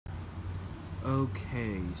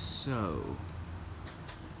Okay, so,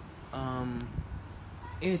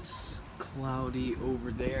 it's cloudy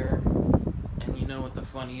over there, and you know what the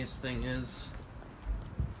funniest thing is?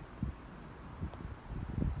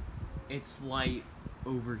 It's light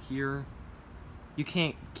over here. You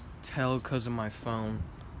can't tell because of my phone,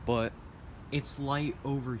 but it's light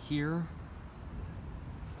over here,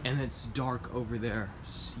 and it's dark over there.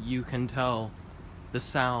 So you can tell the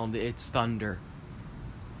sound, it's thunder.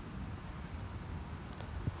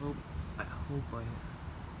 I hope I...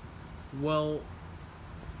 Well,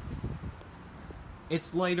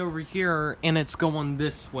 it's light over here, and it's going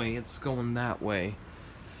this way, it's going that way.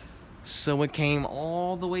 So it came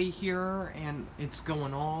all the way here, and it's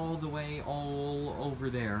going all the way all over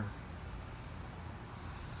there.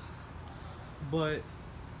 But,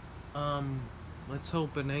 let's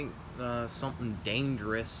hope it ain't, something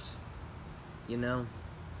dangerous, you know?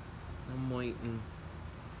 I'm waiting.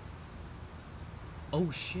 Oh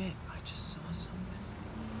shit, I just saw something.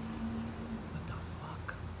 What the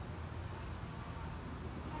fuck?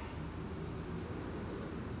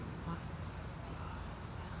 What the hell?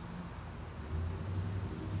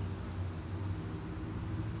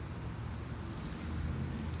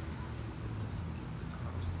 Doesn't get the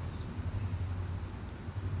cars this way.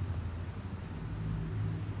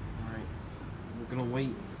 Alright, we're gonna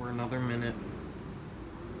wait for another minute.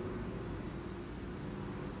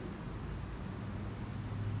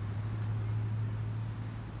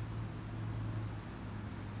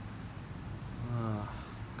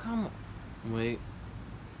 Come on. Wait.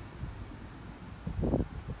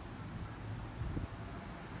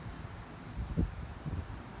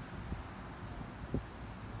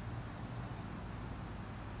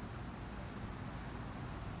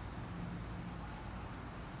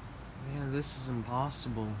 Man, this is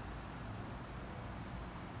impossible.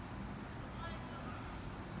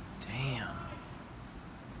 Damn.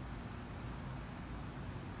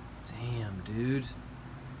 Damn, dude.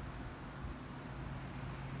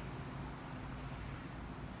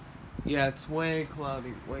 Yeah, it's way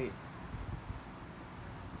cloudy. Wait.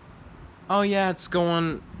 Oh yeah, it's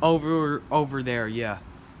going over there, yeah.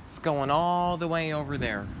 It's going all the way over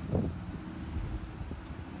there.